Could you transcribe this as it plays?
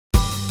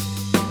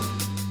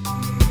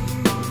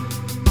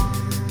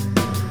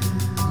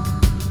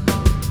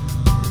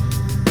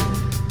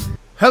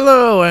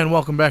Hello and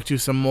welcome back to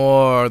some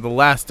more The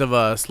Last of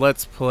Us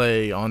Let's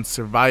Play on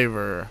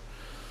Survivor.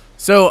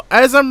 So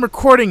as I'm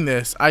recording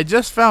this, I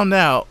just found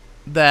out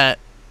that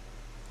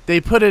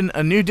they put in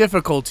a new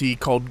difficulty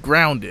called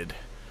Grounded.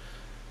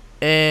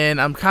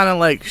 And I'm kind of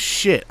like,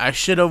 shit, I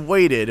should have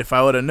waited if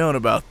I would have known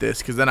about this,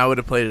 because then I would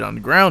have played it on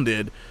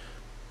Grounded.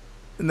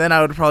 And then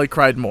I would have probably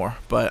cried more.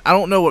 But I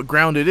don't know what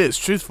Grounded is,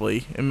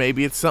 truthfully, and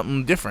maybe it's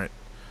something different.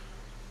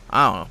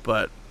 I don't know,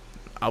 but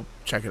I'll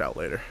check it out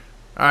later.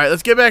 Alright,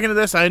 let's get back into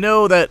this. I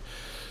know that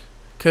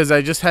because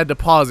I just had to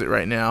pause it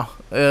right now.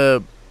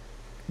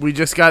 We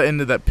just got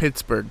into that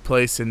Pittsburgh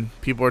place and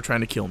people are trying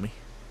to kill me.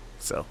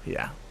 So,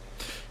 yeah.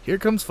 Here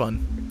comes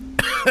fun.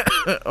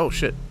 Oh,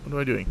 shit. What am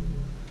I doing?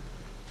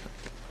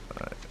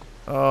 Right.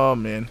 Oh,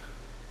 man.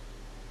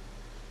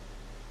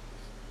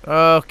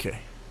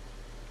 Okay.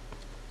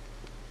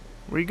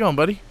 Where you going,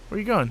 buddy? Where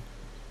you going?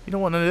 You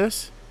don't want none of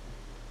this?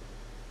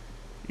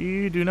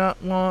 You do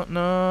not want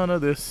none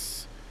of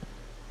this.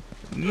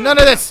 None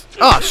of this!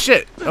 Oh,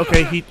 shit!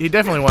 Okay, he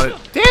definitely wanted...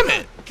 Damn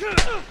it!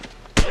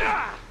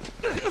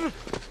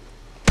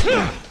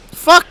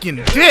 Fucking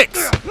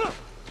dicks!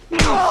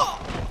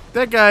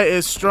 That guy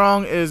is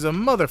strong as a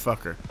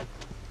motherfucker.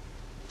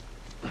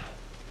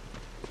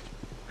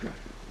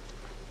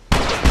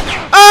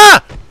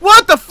 Ah!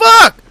 What the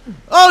fuck?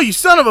 Oh, you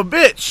son of a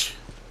bitch!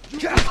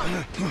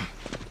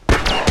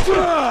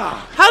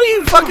 How do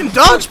you fucking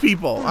dodge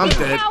people? I'm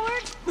dead.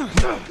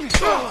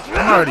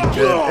 I'm already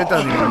dead. It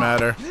doesn't even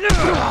matter.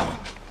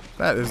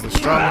 That is the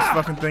strongest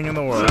fucking thing in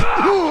the world.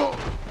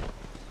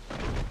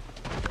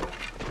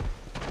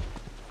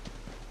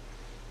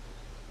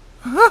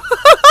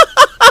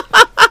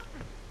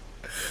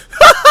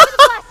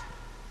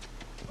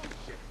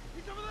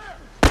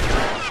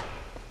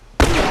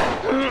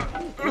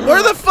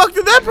 Where the fuck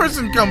did that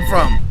person come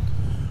from?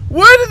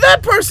 Where did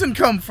that person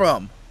come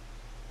from?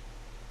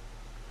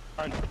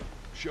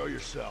 Show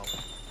yourself.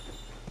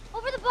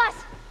 Over the bus.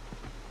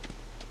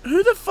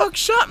 Who the fuck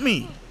shot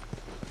me?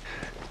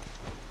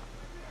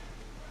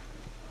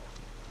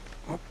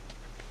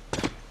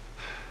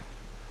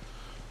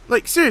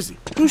 Like, seriously,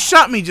 who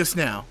shot me just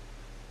now?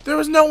 There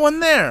was no one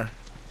there.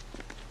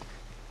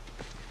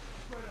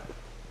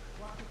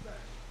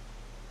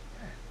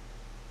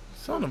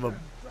 Son of a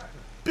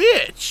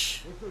bitch.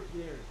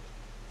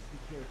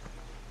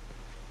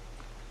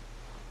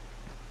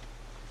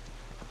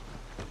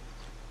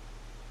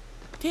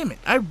 Damn it,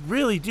 I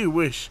really do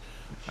wish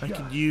I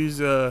could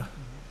use,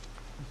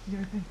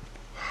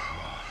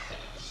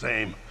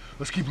 Same.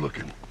 Let's keep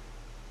looking.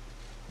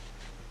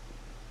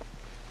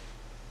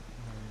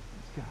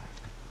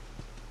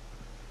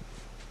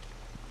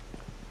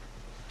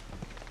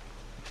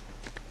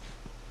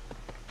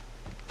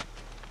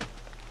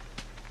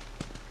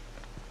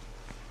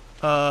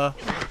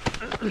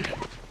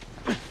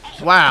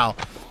 Wow.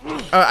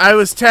 I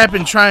was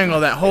tapping triangle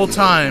that whole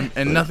time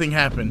and nothing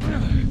happened.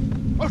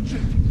 Oh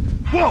shit!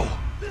 Whoa!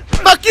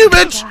 Fuck you,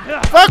 bitch!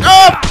 Fuck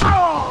off!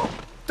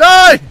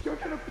 Die! You're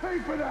gonna pay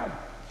for that.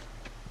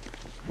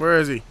 Where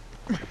is he?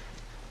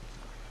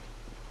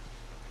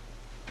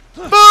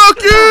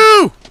 Fuck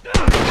you!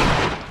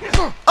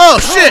 Oh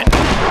shit!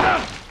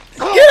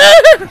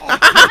 Get in!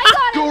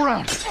 Go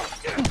around.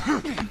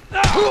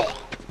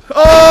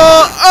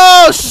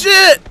 Oh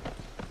shit!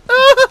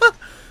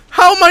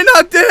 How am I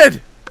not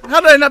dead?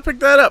 How did I not pick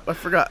that up? I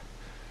forgot.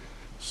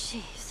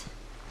 Jeez.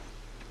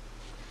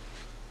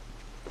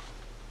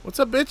 What's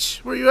up, bitch?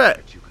 Where you at?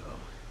 Where'd you go?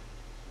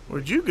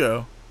 Where'd you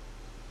go?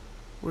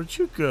 Where'd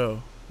you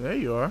go? There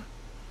you are.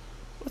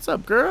 What's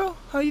up, girl?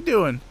 How you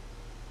doing?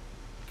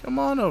 Come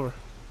on over.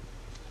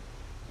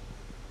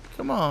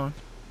 Come on.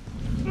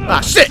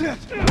 Ah, shit!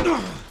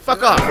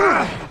 Fuck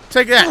off.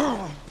 Take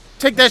that.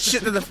 Take that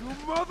shit to the...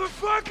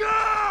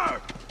 Motherfucker!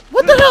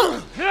 What the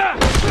hell?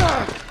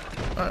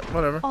 Alright,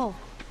 whatever. Oh,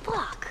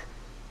 fuck.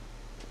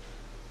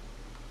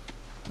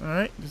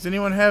 Alright, does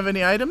anyone have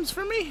any items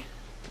for me?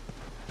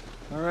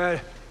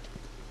 Alright.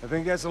 I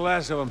think that's the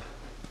last of them.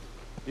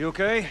 You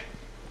okay?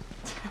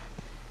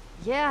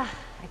 Yeah,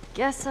 I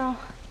guess so.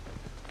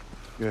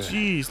 Good.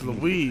 Jeez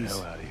Louise. Get the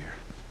hell out of here.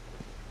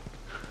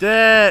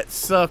 That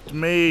sucked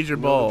major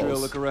Know the balls. drill,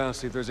 look around,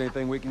 see if there's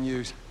anything we can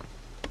use.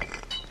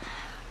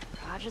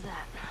 Roger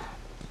that.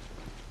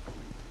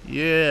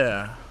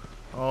 Yeah.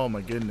 Oh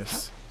my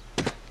goodness.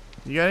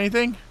 You got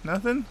anything?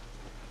 Nothing?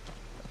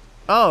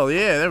 Oh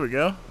yeah, there we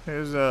go.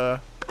 Here's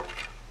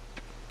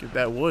get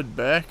that wood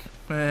back.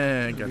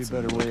 Man, got Be a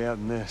some better wood. way out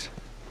than this.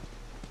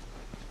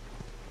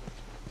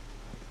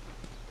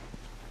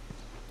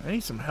 I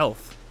need some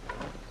health.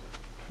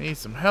 I need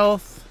some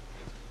health.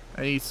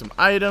 I need some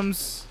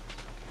items.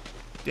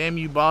 Damn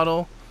you,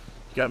 bottle.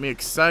 You got me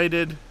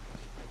excited.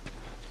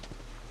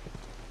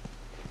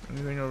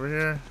 Anything over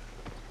here?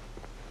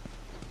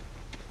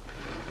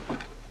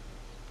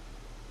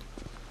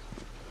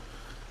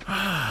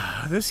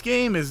 This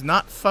game is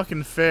not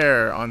fucking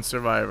fair on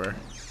Survivor.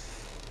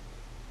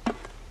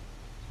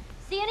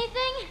 See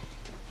anything?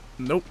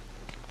 Nope.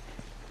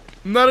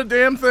 Not a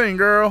damn thing,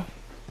 girl.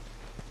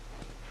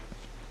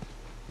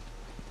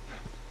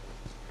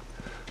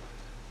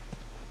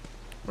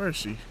 Where is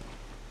she?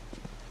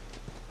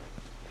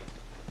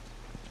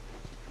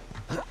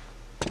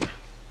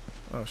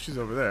 Oh, she's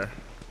over there.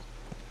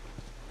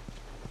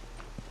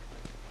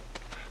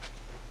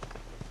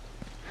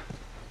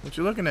 What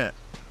you looking at?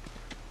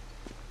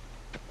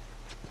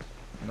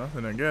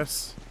 Nothing, I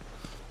guess.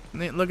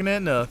 Ain't looking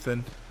at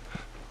nothing.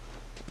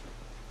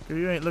 Girl,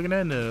 you ain't looking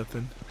at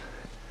nothing.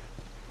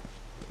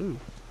 Ooh.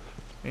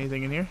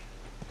 Anything in here?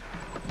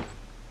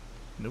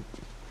 Nope.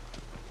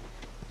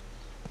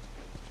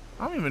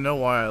 I don't even know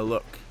why I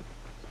look.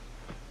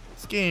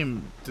 This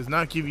game does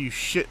not give you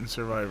shit in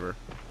Survivor.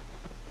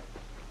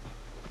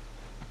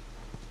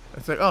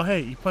 It's like, oh, hey,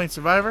 you playing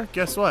Survivor?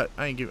 Guess what?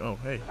 I ain't give. Oh,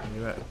 hey,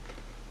 look at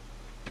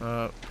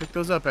that. Pick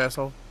those up,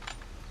 asshole.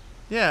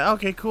 Yeah,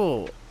 okay,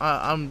 cool.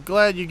 I'm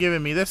glad you're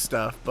giving me this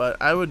stuff,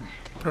 but I would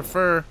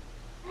prefer.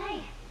 Hey,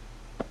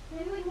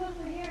 maybe we can go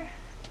through here.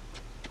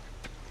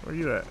 Where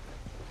you at?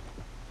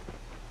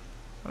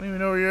 I don't even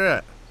know where you're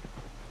at.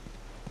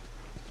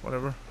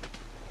 Whatever.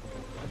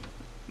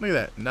 Look at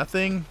that.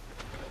 Nothing.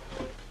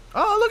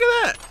 Oh, look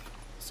at that.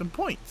 Some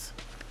points.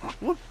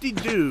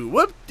 Whoop-de-doo.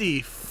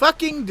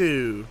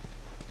 Whoop-de-fucking-doo.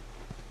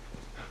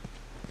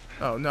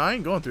 Oh, no, I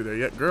ain't going through there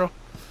yet, girl.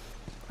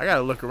 I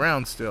gotta look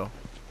around still.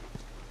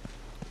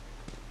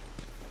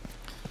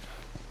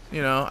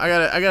 You know,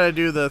 I gotta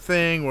do the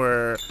thing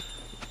where...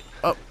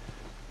 Oh.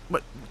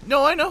 But,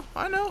 no, I know.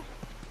 I don't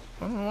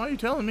know why you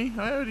telling me.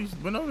 I already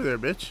went over there,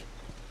 bitch.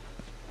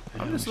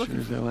 I'm just looking.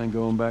 Sure as hell ain't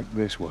going back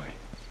this way.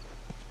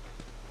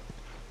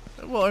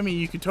 Well, I mean,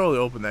 you could totally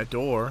open that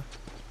door.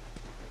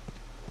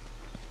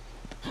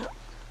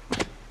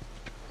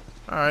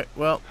 Alright,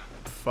 well,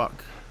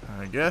 fuck.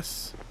 I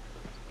guess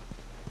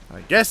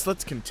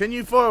let's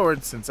continue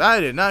forward since I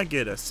did not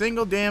get a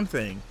single damn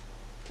thing.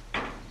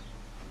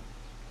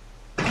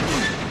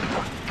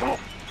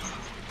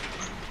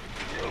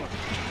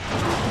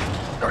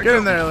 Get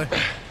in there, Ellie.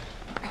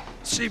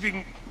 See if you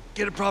can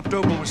get it propped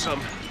open with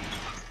something.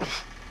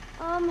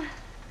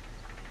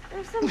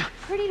 There's some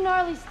pretty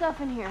gnarly stuff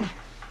in here.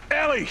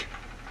 Ellie!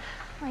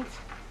 Wait.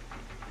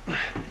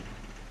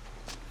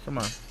 Come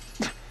on.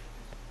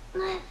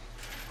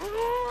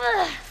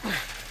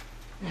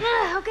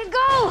 Okay,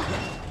 go!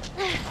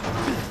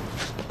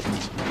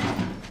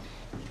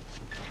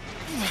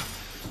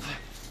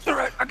 All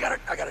right, I got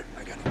it.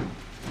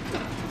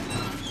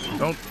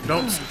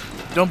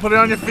 Don't put it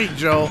on your feet,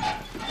 Joel.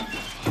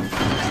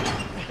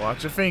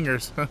 Watch your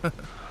fingers.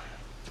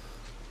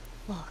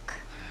 Look.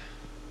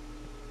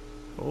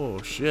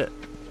 Oh shit.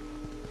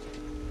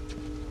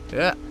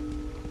 Yeah.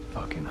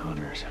 Fucking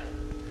hunters.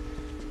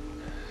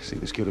 See,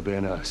 this could have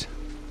been us.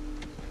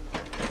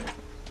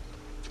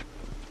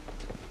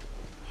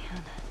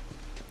 Man,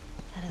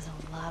 that is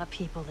a lot of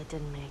people that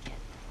didn't make it.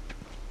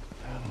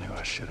 I knew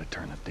I should have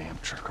turned the damn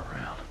truck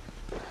around.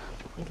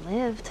 We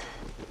lived.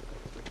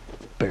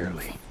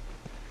 Barely.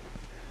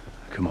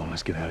 Come on,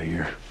 let's get out of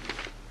here.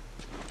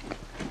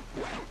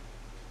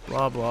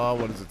 Blah blah.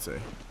 What does it say?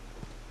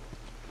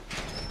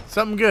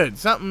 Something good.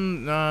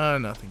 Something.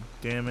 Nothing.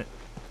 Damn it.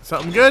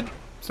 Something good.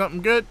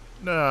 Something good.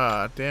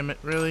 Damn it.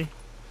 Really?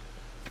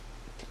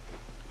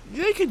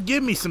 They could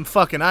give me some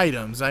fucking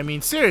items. I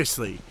mean,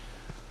 seriously.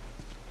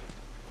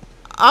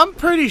 I'm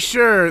pretty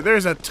sure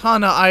there's a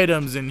ton of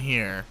items in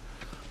here.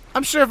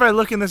 I'm sure if I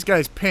look in this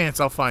guy's pants,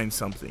 I'll find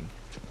something.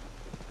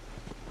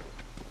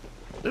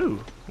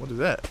 Ooh, what is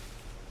that?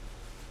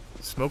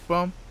 Smoke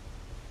bomb?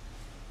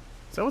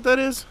 Is that what that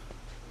is?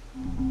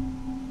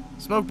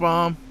 Smoke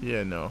bomb?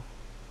 Yeah, no.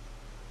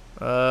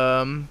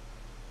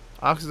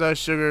 Oxidized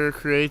sugar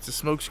creates a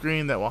smoke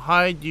screen that will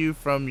hide you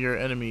from your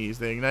enemies.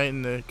 They ignite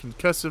in the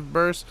concussive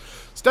burst,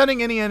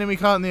 stunning any enemy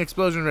caught in the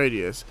explosion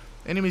radius.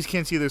 Enemies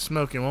can't see their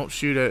smoke and won't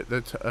shoot at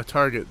a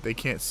target they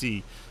can't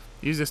see.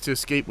 Use this to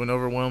escape when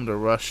overwhelmed or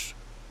rush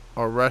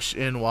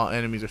in while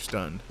enemies are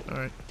stunned.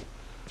 Alright.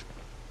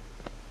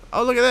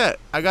 Oh, look at that.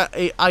 I got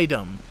a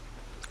item.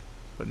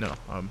 But no,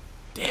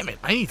 damn it.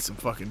 I need some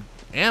fucking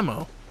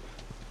ammo.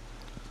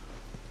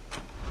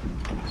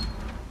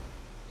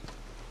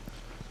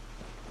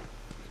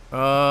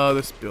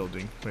 This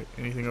building. Wait,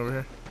 anything over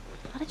here?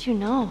 How did you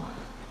know?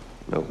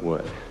 Know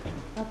what?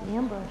 About the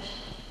ambush.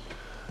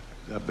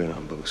 I've been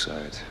on both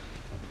sides.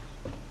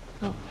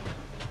 Oh.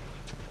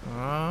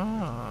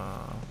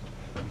 Ah.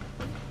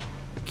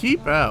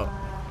 Keep out.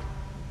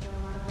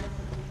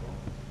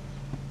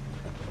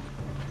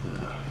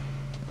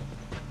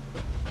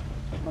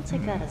 We'll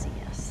take that as a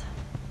yes.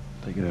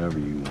 Take it however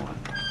you want.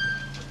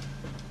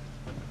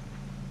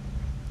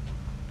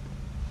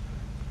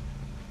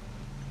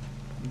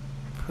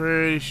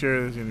 Pretty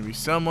sure there's gonna be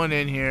someone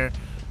in here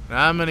and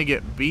I'm gonna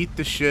get beat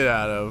the shit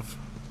out of.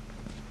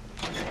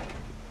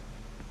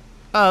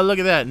 Oh, look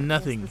at that.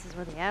 Nothing. This is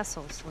where the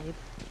assholes sleep.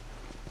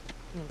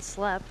 I mean,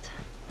 slept.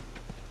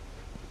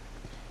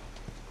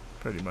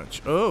 Pretty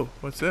much. Oh,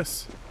 what's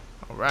this?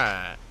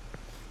 Alright.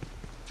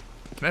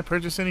 Can I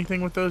purchase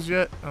anything with those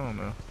yet? I don't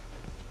know.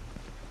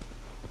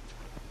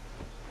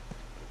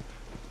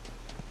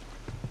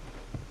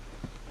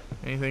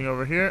 Anything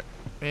over here?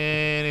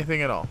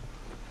 Anything at all?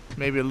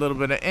 Maybe a little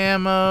bit of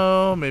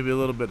ammo. Maybe a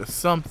little bit of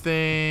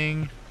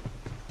something.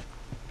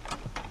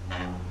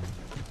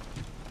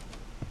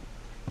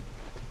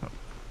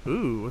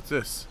 Ooh, what's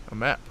this? A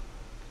map.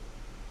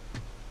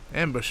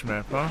 Ambush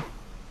map, huh?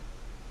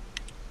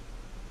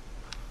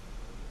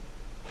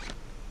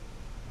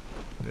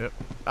 Yep.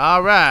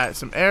 Alright,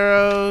 some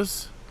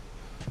arrows.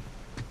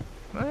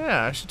 Oh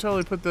yeah, I should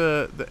totally put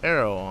the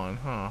arrow on,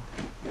 huh?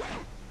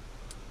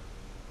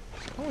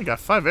 I only got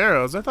 5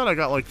 arrows. I thought I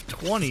got like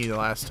 20 the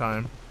last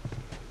time.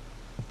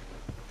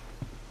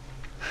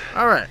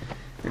 Alright.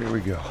 Here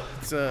we go.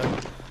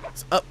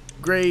 Let's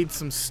upgrade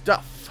some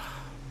stuff.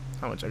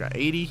 How much I got?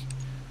 80.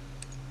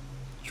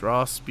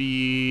 Draw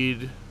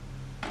speed.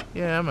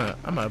 Yeah, I'm gonna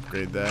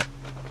upgrade that.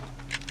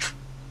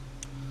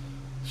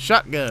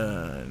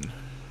 Shotgun.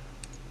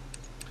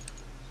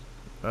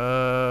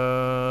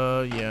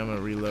 Yeah, I'm gonna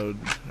reload.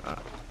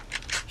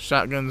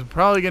 Shotgun's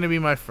probably gonna be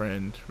my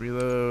friend.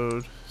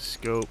 Reload.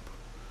 Scope.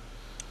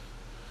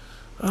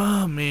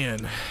 Oh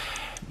man.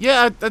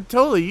 Yeah, I'd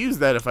totally use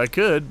that if I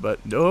could,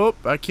 but nope,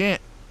 I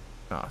can't.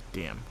 Oh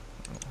damn.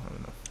 I don't have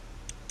enough.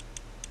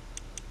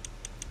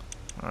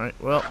 Alright,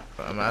 well,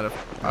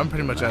 I'm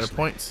pretty much out of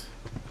points.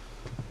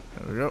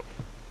 There we go.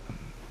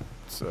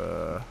 It's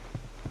what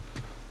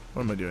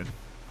am I doing?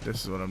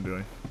 This is what I'm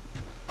doing.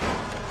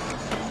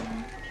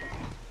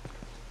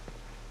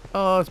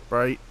 Oh, it's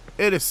bright.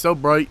 It is so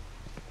bright.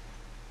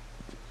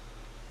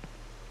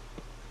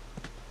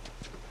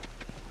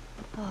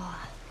 Oh,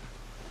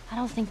 I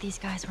don't think these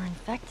guys were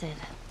infected.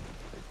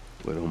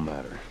 Well, it don't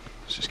matter.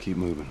 Let's just keep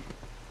moving.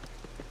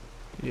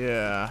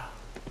 Yeah.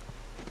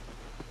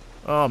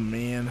 Oh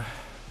man.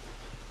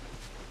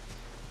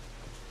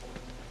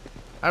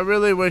 I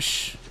really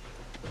wish.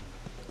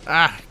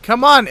 Ah,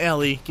 come on,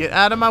 Ellie. Get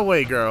out of my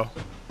way, girl.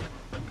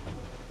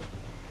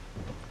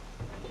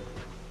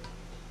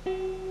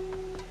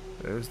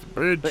 There's the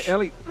bridge. Hey,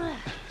 Ellie,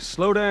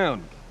 slow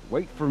down.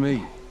 Wait for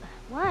me.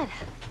 What?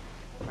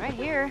 Right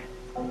here.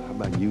 How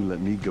about you let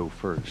me go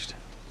first?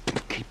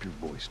 Keep your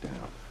voice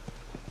down.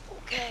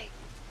 Okay.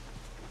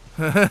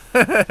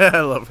 I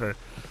love her.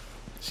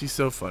 She's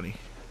so funny.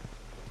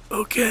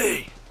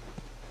 Okay.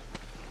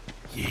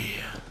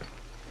 Yeah.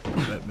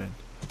 Batman.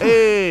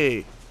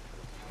 Hey!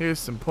 Here's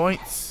some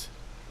points.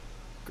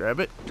 Grab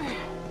it.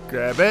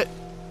 Grab it.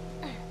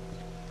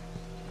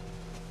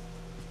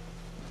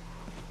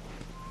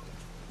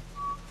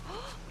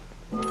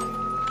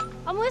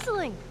 I'm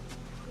whistling.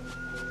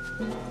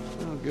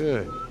 Oh,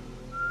 good.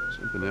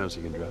 Something else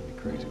you can drive me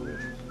crazy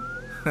with.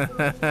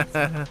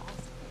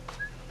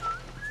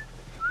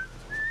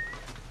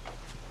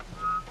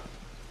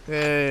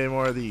 Hey,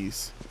 more of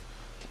these.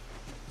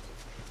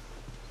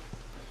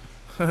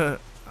 I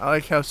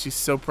like how she's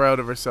so proud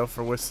of herself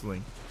for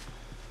whistling.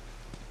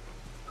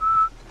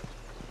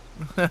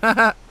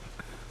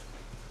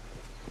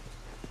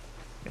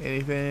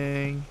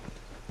 Anything?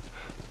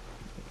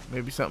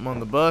 Maybe something on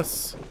the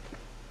bus?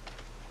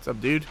 What's up,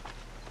 dude?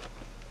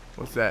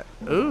 What's that?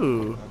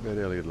 Ooh. I bet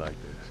Ellie would like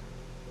this.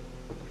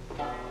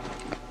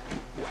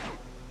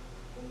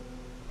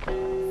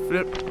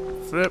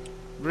 Flip, flip,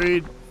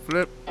 read,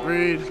 flip,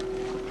 read.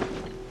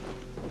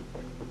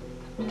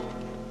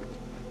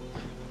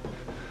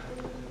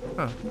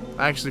 Huh.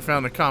 I actually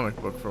found a comic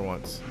book for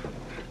once.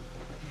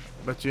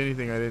 Bet you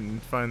anything I didn't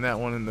find that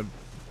one in the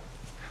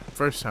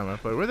first time I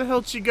played. Where the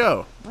hell did she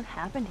go? What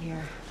happened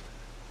here?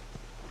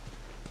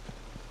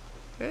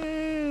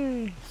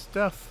 Hey,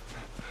 stuff.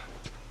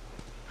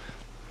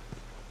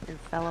 Did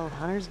fellow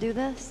hunters do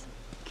this?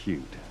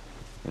 Cute.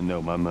 And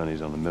no, my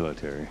money's on the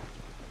military.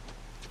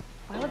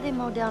 Why would they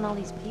mow down all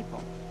these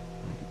people?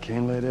 You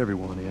can't let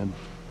everyone in.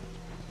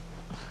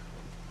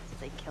 Did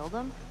they kill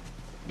them?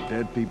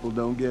 Dead people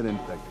don't get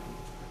infected.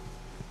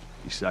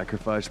 You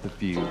sacrifice the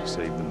few to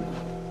save the many.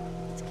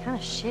 It's kind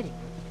of shitty.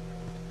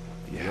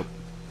 Yep.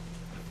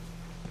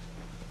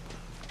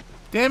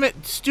 Damn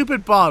it,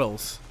 stupid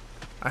bottles.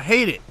 I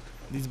hate it.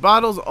 These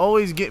bottles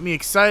always get me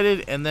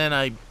excited and then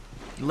I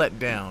let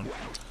down.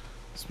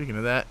 Speaking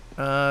of that,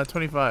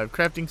 25.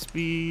 Crafting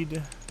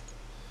speed.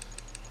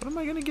 What am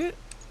I gonna get?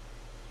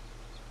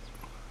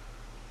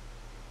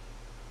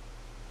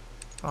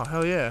 Oh,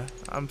 hell yeah.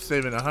 I'm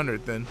saving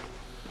 100 then.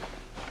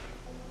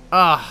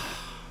 Ah.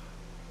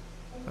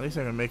 At least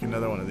I can make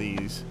another one of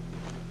these.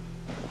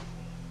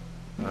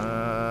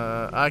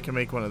 I can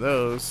make one of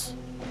those.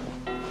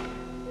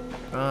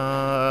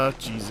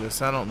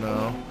 Jesus, I don't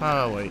know.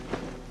 Oh, wait.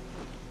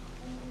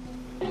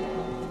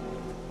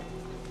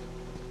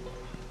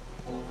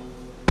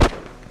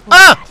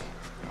 Ah!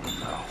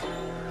 Oh,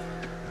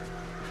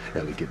 no.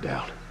 Ellie, get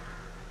down.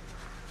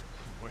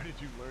 Where did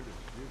you learn to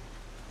shoot?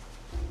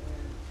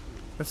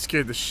 That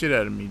scared the shit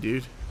out of me,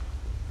 dude.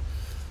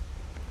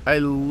 I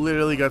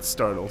literally got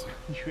startled.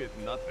 You hit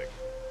nothing.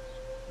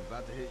 I'm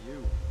about to hit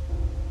you.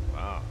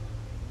 Wow.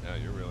 Now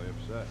you're really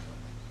upset.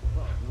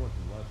 Well, if you want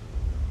some lessons,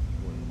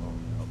 I'm more than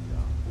willing to help you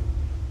out.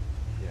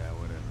 Yeah,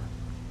 whatever.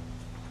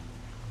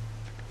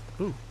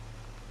 Ooh.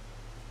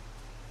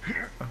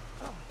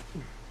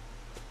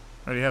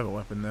 I already have a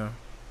weapon, though.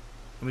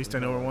 At least I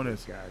know where one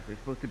is. Guys, they're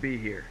supposed to be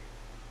here.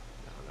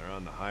 No, they're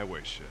on the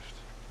highway shift.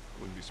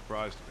 Wouldn't be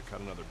surprised if they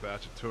caught another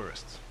batch of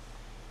tourists.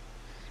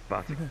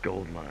 Spot's a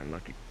gold mine,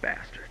 lucky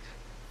bastards.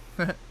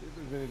 See if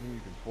there's anything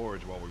you can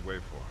forage while we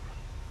wait for them.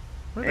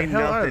 Where the Ain't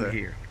hell are nothing they?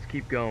 here. Let's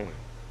keep going.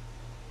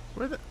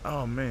 Where the?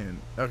 Oh man.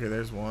 Okay,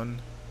 there's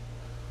one.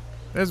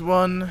 There's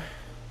one.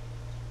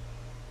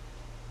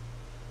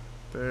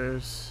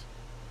 There's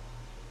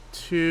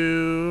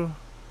two.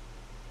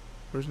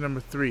 Where's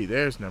number 3?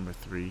 There's number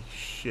 3.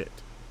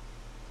 Shit.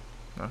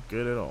 Not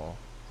good at all.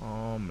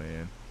 Oh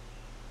man.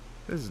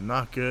 This is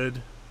not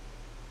good.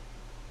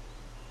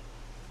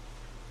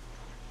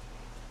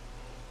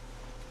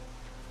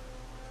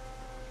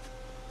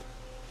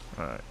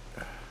 Alright.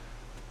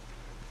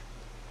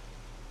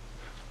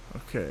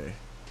 Okay.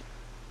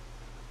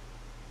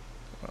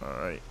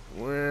 Alright.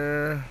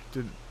 Where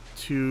did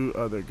 2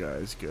 other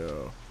guys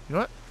go? You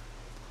know what?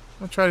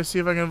 I'll try to see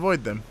if I can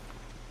avoid them.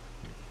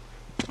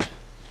 I ain't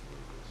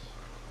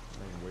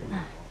waiting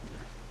long.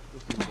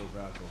 Let's see what those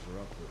assholes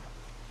are up to.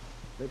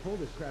 They pull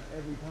this crap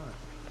every time.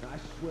 And I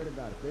swear to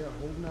God, if they are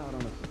holding out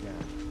on us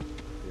again.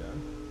 Yeah?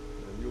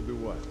 Then you'll do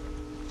what?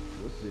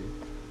 We'll see.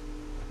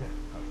 I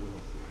will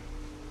see.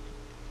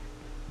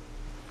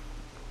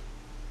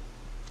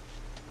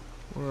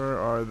 Where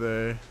are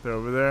they? They're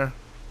over there.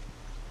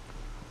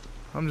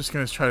 I'm just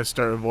gonna try to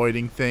start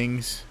avoiding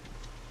things.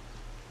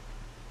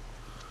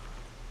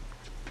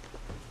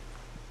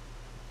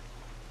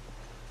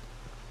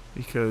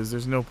 Because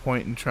there's no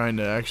point in trying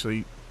to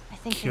actually I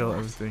think they kill left.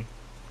 everything.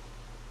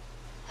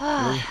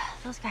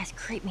 Those guys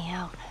creep me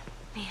out.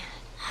 Man,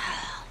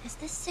 is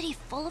this city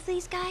full of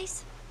these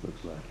guys?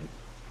 Looks like it.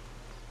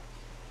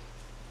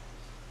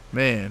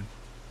 Man.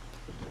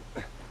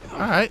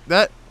 Alright,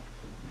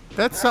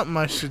 that's something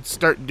I should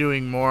start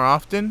doing more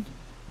often.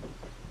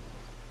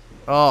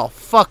 Oh,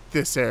 fuck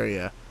this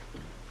area.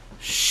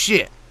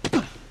 Shit.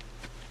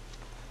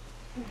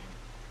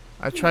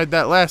 I tried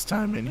that last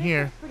time in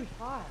here. Pretty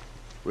far.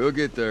 We'll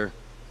get there.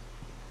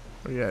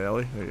 Where you at,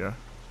 Ellie? There you are.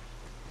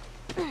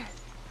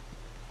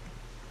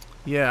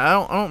 Yeah, I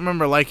don't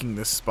remember liking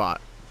this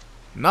spot.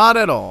 Not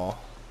at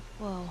all.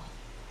 Whoa.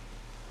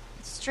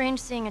 It's strange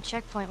seeing a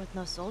checkpoint with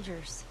no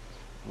soldiers.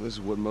 Well, this is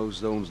what most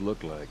zones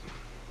look like.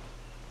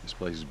 This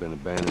place has been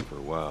abandoned for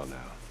a while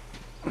now.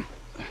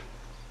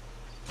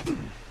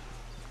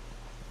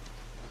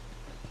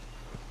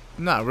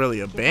 Not really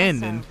Give us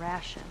abandoned. our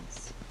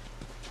rations.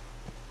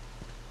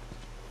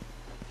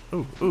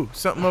 Ooh,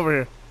 something over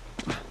here.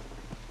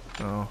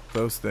 Oh,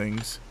 those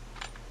things.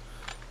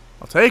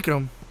 I'll take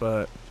them,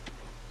 but...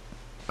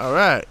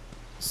 Alright.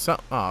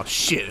 Oh,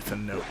 shit, it's a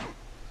note.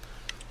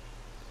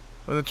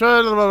 When the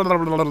blah,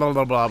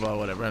 blah, blah,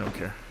 whatever, I don't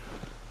care.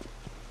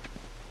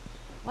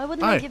 Why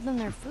wouldn't Hi. they give them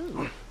their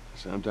food?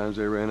 Sometimes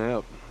they ran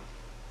out.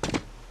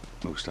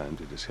 Most times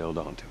they just held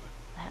on to it.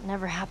 That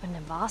never happened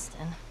in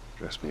Boston.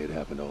 Trust me, it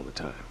happened all the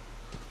time.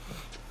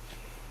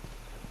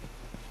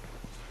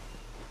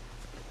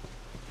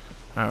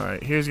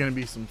 Alright, here's gonna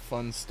be some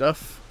fun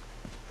stuff.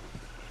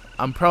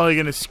 I'm probably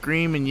gonna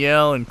scream and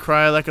yell and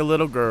cry like a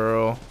little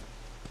girl.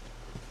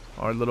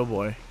 Or little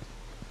boy.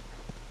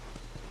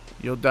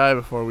 You'll die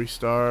before we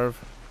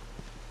starve.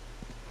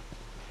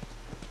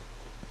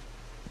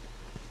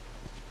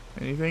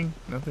 Anything?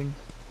 Nothing?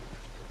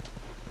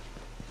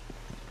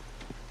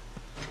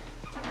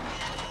 I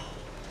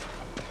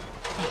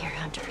hear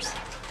hunters.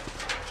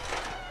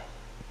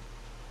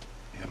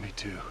 Yeah, me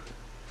too.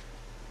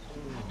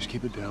 Just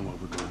keep it down while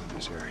we're going through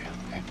this area,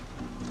 okay?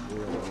 Yeah,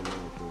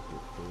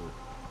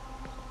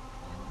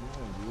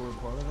 you were a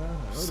part of that? I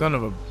heard Son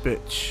of a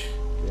bitch.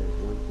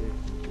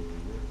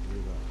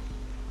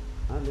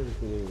 I've never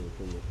seen anyone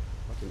so much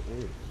fucking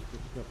anger.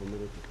 Just a couple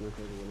minutes to sniff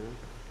everyone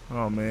else.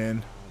 Oh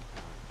man.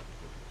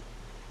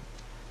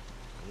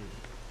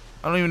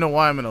 I don't even know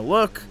why I'm gonna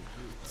look.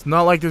 It's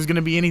not like there's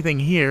gonna be anything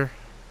here.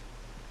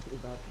 You're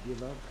about to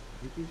give up.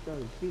 You just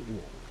started shooting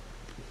at him.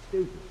 It's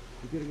stupid.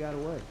 You could have got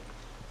away. I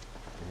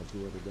had 2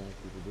 other guys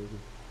super busy.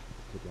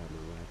 Took out my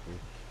rifle.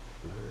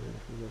 You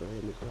got a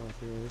head in the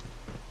crosshairs.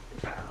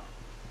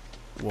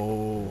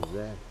 Whoa. What was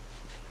that?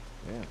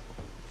 Yeah.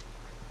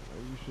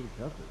 Well, you should have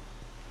kept it.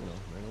 You know,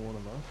 ain't one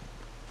of us.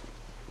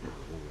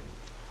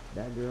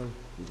 That girl,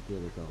 she's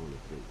killed us all in the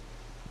street.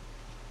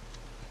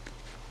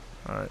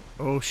 Alright.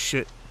 Oh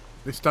shit.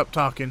 They stopped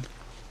talking.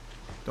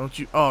 Don't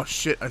you? Oh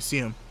shit, I see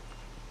him.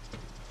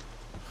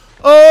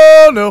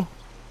 Oh no.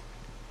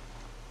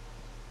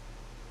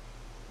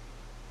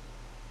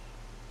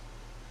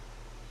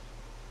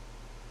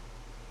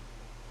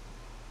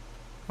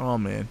 Oh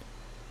man.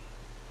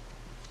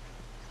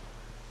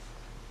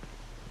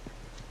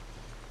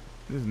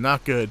 This is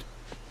not good.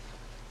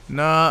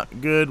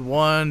 Not good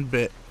one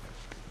bit.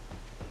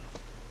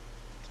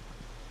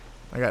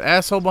 I got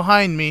asshole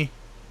behind me.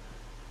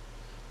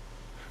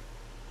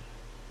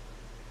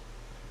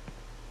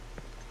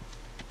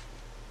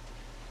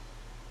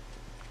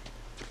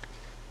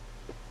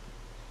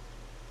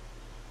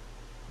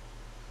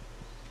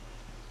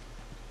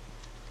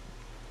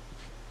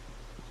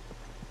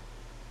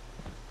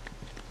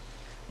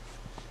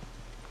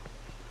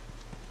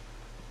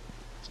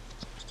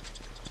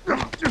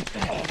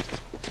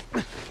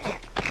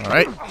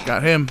 Alright,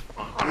 got him.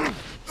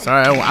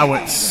 Sorry, I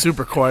went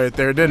super quiet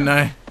there, didn't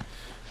I?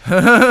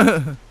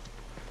 I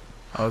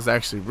was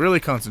actually really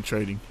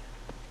concentrating.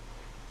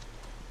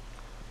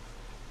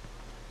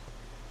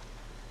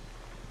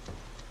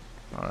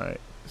 Alright,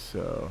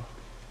 so...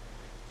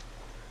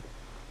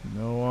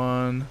 No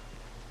one.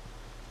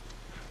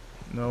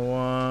 No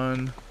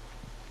one.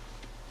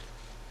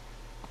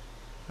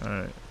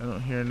 Alright, I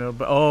don't hear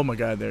nobody. Oh my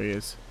god, there he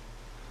is.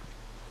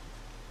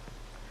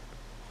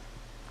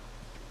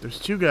 There's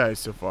 2 guys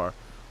so far.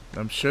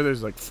 I'm sure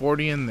there's like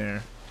 40 in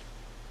there.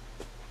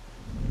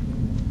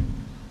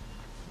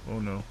 Oh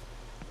no.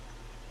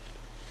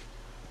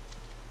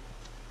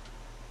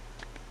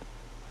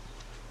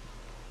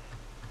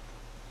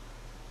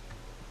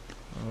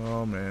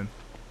 Oh man.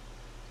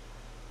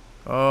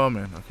 Oh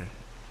man, okay.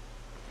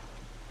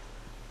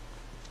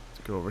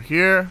 Let's go over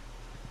here.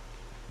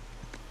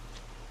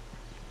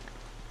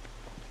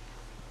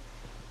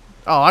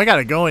 Oh, I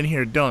gotta go in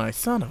here, don't I?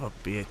 Son of a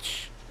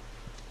bitch.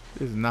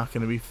 This is not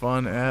gonna be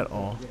fun at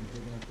all.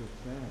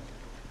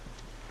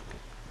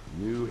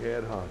 New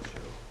head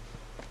honcho.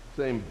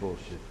 Same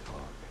bullshit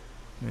talk.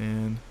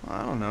 Man. Well,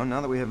 I don't know.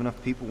 Now that we have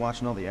enough people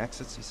watching all the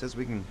exits, he says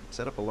we can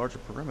set up a larger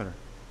perimeter.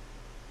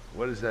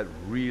 What is that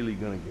really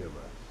gonna give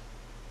us?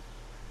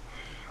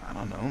 I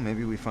don't know.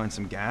 Maybe we find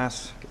some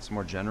gas, get some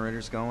more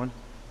generators going.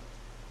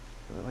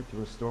 But I'd like to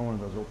restore one of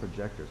those old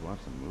projectors, watch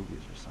some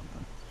movies or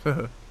something.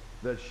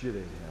 That shit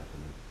ain't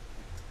happening.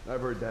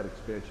 I've heard that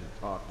expansion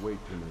talk way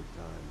too many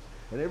times.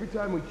 And every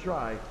time we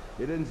try,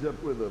 it ends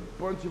up with a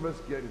bunch of us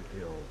getting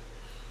killed.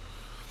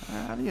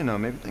 How do you know?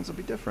 Maybe things will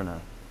be different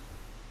now.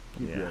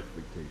 Keep your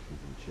expectations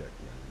in check,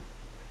 man.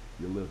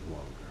 You live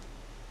longer.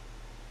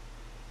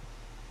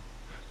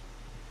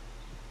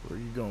 Where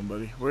are you going,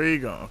 buddy? Where are you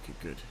going? Okay,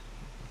 good.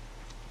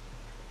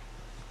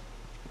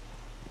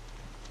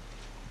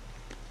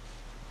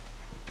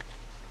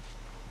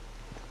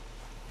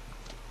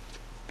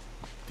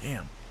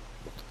 Damn.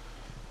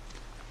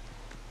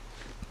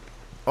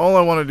 All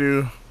I want to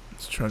do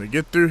is try to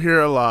get through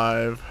here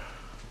alive.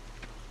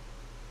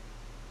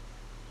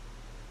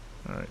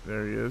 Alright,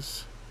 there he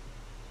is.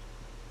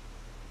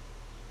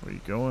 Where are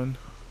you going?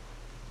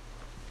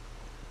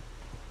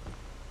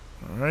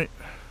 Alright.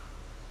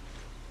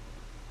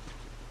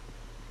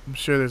 I'm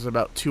sure there's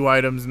about 2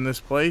 items in this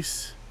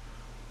place.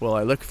 Will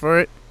I look for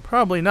it?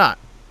 Probably not.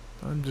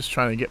 I'm just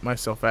trying to get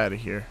myself out of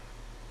here.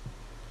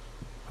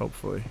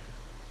 Hopefully.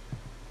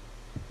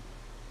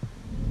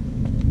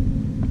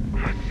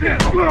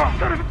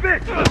 Son of a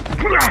bitch!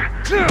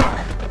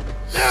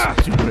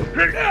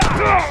 Stupid.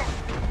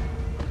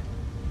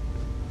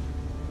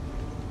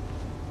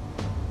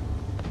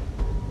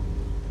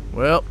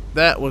 Well,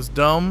 that was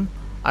dumb.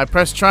 I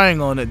pressed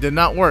triangle and it did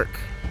not work.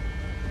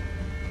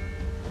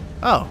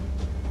 Oh.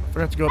 I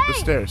forgot to go up the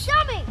stairs.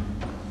 Dummy!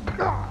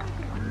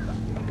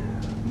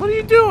 What are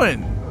you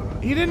doing?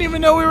 He didn't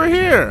even know we were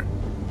here.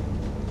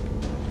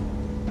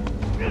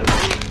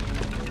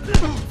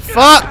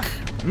 Fuck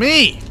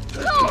me!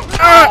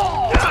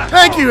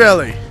 Thank you,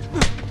 Ellie.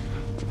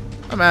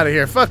 I'm out of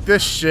here. Fuck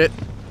this shit.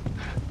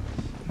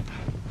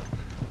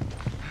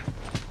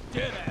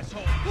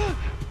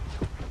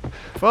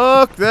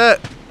 Fuck that.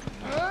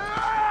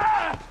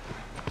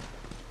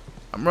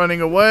 I'm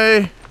running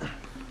away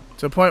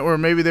to a point where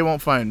maybe they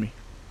won't find me.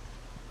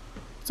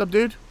 What's up,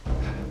 dude?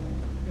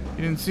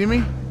 You didn't see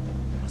me?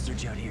 I'll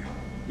search out here.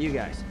 You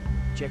guys,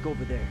 check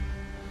over there.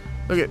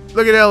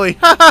 Look at Ellie.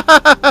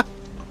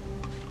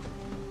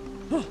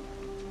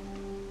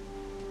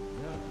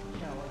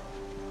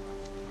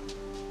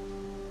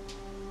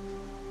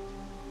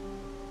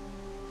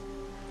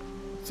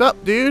 What's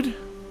up, dude?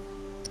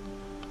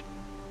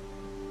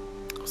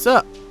 What's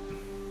up?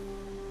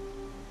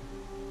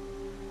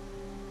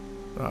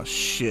 Oh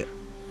shit.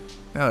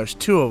 Now there's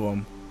 2 of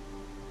them.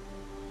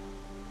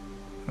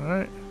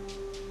 Alright.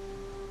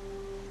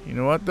 You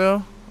know what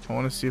though? I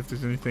want to see if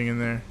there's anything in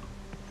there.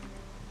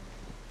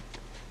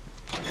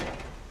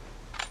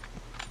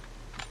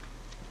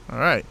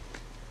 Alright.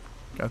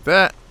 Got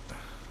that.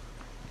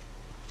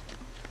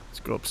 Let's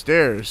go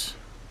upstairs.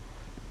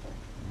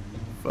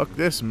 Fuck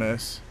this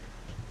mess.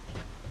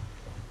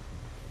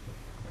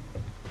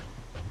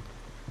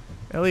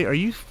 Ellie, are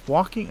you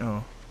walking?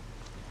 Oh.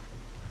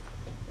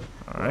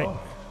 Alright. Oh,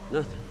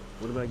 nothing.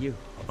 What about you?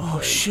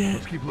 Oh shit.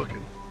 Let's keep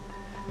looking.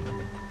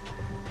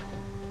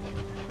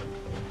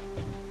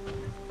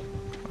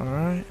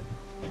 Alright.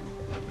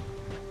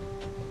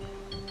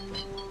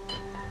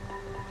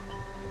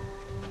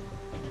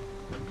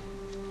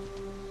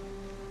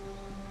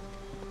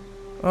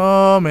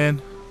 Oh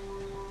man.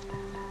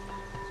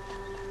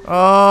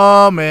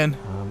 Oh man.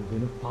 I'm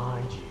gonna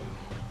find you.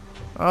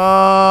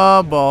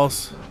 Oh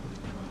balls.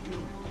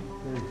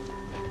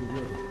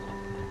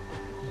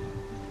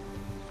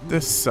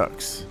 This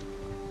sucks.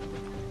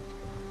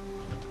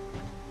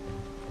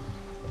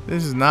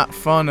 This is not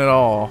fun at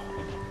all.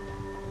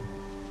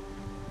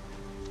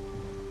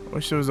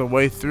 Wish there was a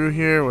way through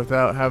here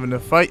without having to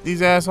fight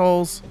these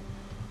assholes.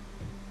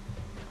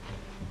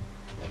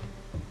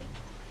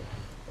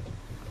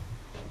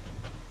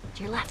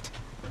 To your left.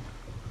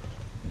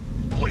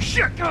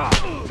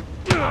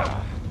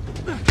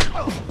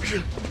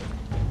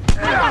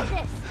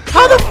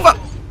 How the fuck?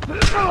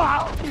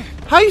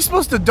 How are you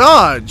supposed to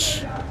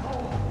dodge?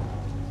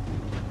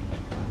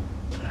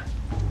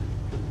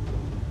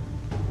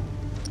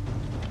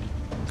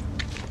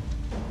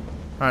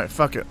 Alright,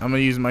 fuck it. I'm gonna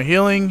use my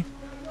healing.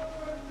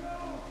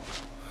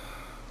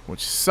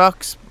 Which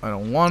sucks. I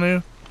don't want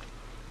to.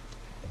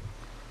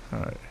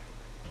 Alright.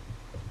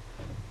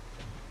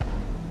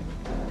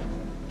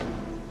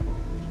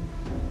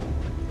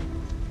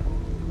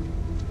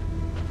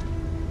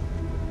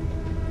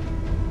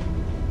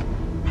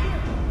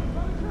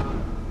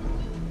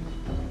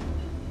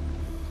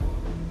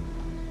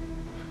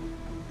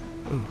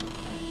 Ooh.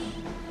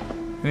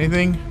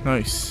 Anything?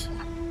 Nice.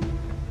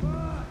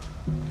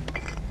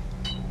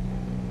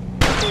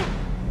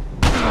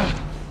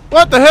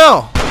 What the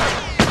hell?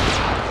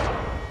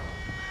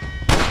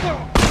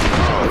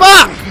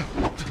 Fuck!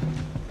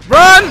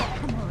 Run!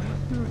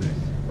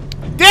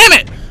 Damn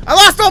it! I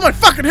lost all my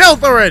fucking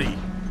health already!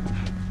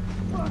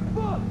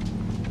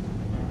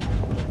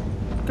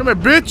 Come here,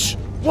 bitch!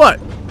 What?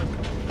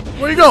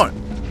 Where are you going?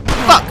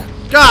 Fuck!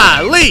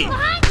 Golly!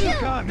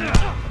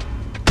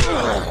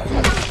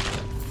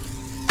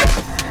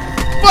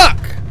 Fuck!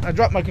 I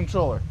dropped my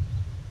controller.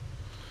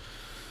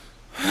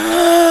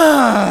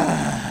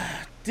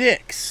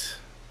 Dicks.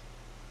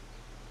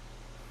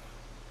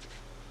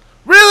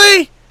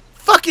 Really?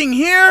 Fucking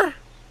here?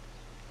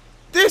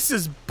 This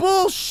is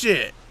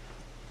bullshit.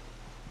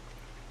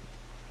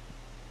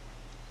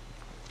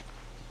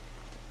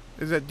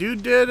 Is that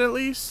dude dead at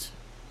least?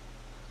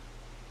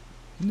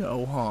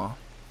 No, huh?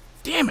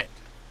 Damn it.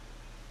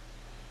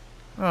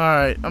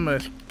 Alright, I'm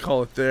gonna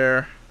call it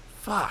there.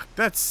 Fuck,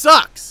 that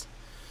sucks.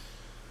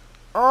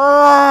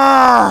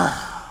 Alright.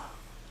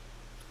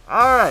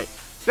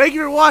 Thank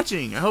you for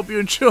watching. I hope you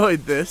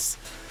enjoyed this.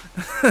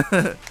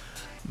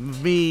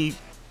 Me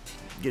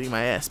getting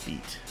my ass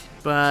beat.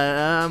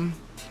 But,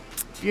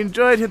 if you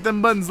enjoyed, hit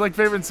them buttons like,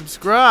 favorite, and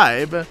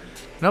subscribe. And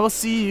I will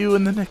see you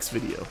in the next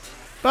video.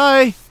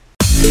 Bye!